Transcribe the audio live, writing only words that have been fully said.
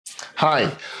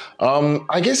Hi,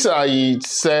 I guess I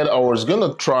said I was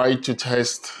gonna try to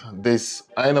test this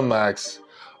Enermax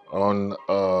on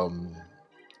a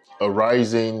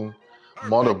Ryzen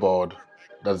motherboard.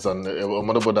 That's a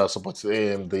motherboard that supports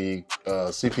AMD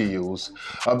CPUs.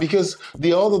 Because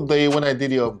the other day when I did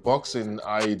the unboxing,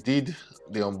 I did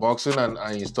the unboxing and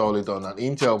I installed it on an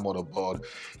Intel motherboard,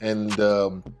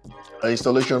 and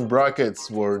installation brackets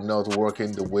were not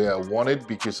working the way I wanted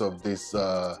because of this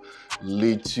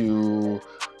little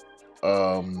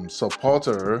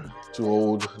supporter to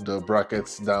hold the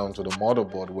brackets down to the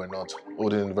motherboard were not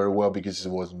holding it very well because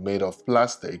it was made of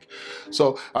plastic.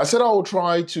 So I said I will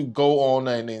try to go on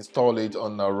and install it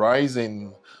on a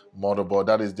Ryzen motherboard,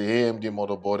 that is the AMD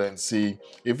motherboard, and see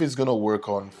if it's gonna work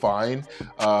on fine.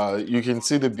 You can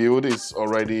see the build is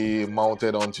already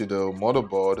mounted onto the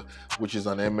motherboard, which is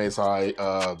an MSI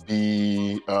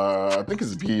I think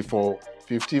it's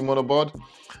B450 motherboard.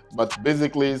 But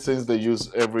basically, since they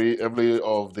use every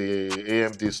of the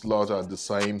AMD slots are the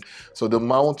same, so the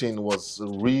mounting was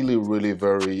really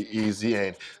very easy,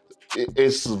 and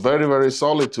it's very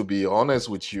solid, to be honest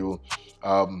with you.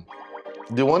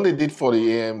 The one they did for the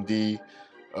AMD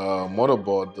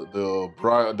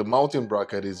motherboard, the mounting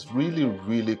bracket is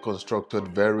really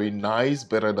constructed very nice,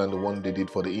 better than the one they did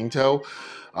for the Intel.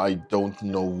 I don't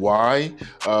know why,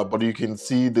 but you can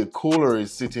see the cooler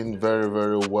is sitting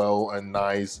very well and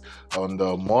nice on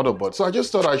the motherboard. So I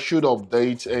just thought I should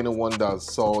update anyone that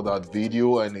saw that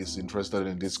video and is interested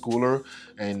in this cooler,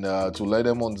 and to let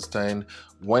them understand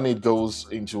when it goes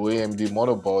into AMD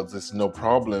motherboards, there's no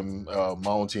problem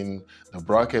mounting the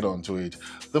bracket onto it.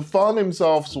 The fan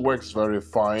himself works very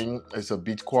fine. It's a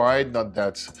bit quiet, not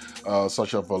that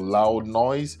such of a loud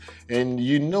noise. And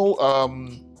you know,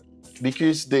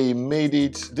 because they made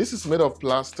it, this is made of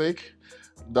plastic.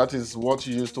 That is what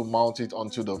you use to mount it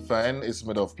onto the fan. It's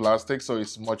made of plastic, so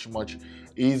it's much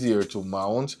easier to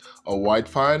mount a white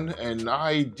fan. And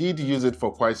I did use it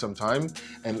for quite some time,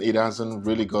 and it hasn't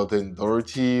really gotten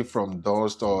dirty from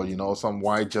dust, or you know, some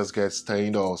white just gets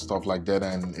stained or stuff like that,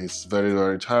 and it's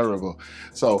very terrible.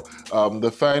 So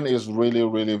the fan is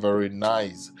really very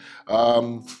nice.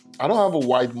 I don't have a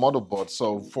white motherboard,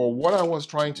 so for what I was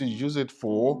trying to use it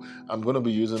for, I'm going to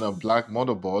be using a black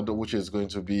motherboard, which is going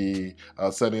to be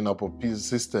setting up a PC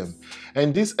system.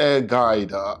 And this air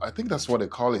guide, I think that's what they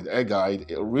call it, air guide,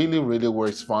 it really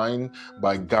works fine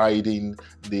by guiding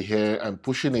the air and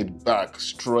pushing it back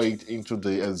straight into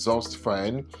the exhaust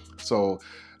fan. So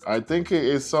I think it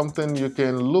is something you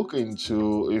can look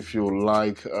into if you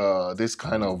like this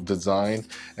kind of design.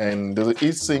 And the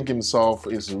heatsink himself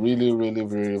is really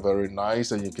very nice,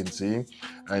 and you can see,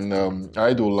 and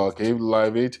I do like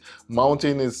it.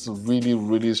 Mounting is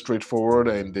really straightforward,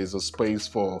 and there's a space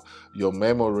for your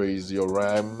memories, your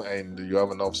RAM, and you have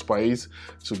enough space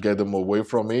to get them away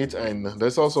from it, and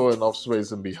there's also enough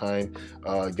space in behind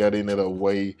getting it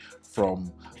away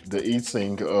from the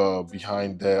heatsink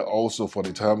behind there also for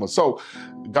the thermal. So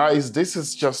guys, this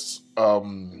is just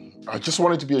I just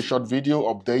wanted to be a short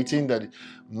video updating that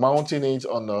mounting it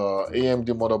on the AMD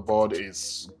motherboard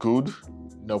is good,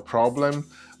 no problem.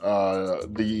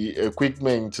 The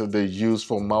equipment they use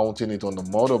for mounting it on the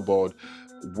motherboard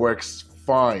works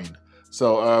fine.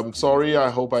 So sorry, I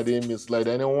hope I didn't mislead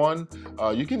anyone.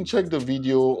 You can check the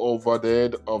video over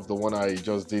there of the one I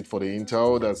just did for the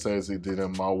Intel that says it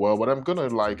didn't mount well, but I'm gonna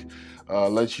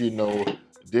let you know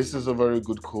this is a very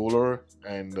good cooler,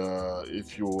 and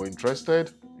if you're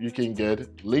interested, you can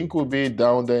get, link will be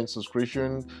down there in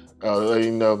subscription,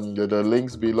 in the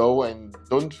links below, and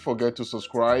don't forget to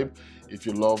subscribe if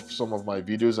you love some of my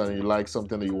videos and you like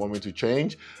something that you want me to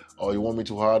change or you want me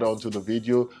to add on to the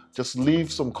video. Just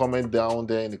leave some comment down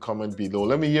there in the comment below.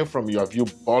 Let me hear from you. Have you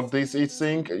bought this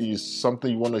heatsink? Is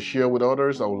something you want to share with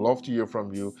others? I would love to hear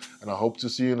from you, and I hope to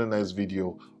see you in the next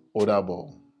video.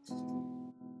 Odabo.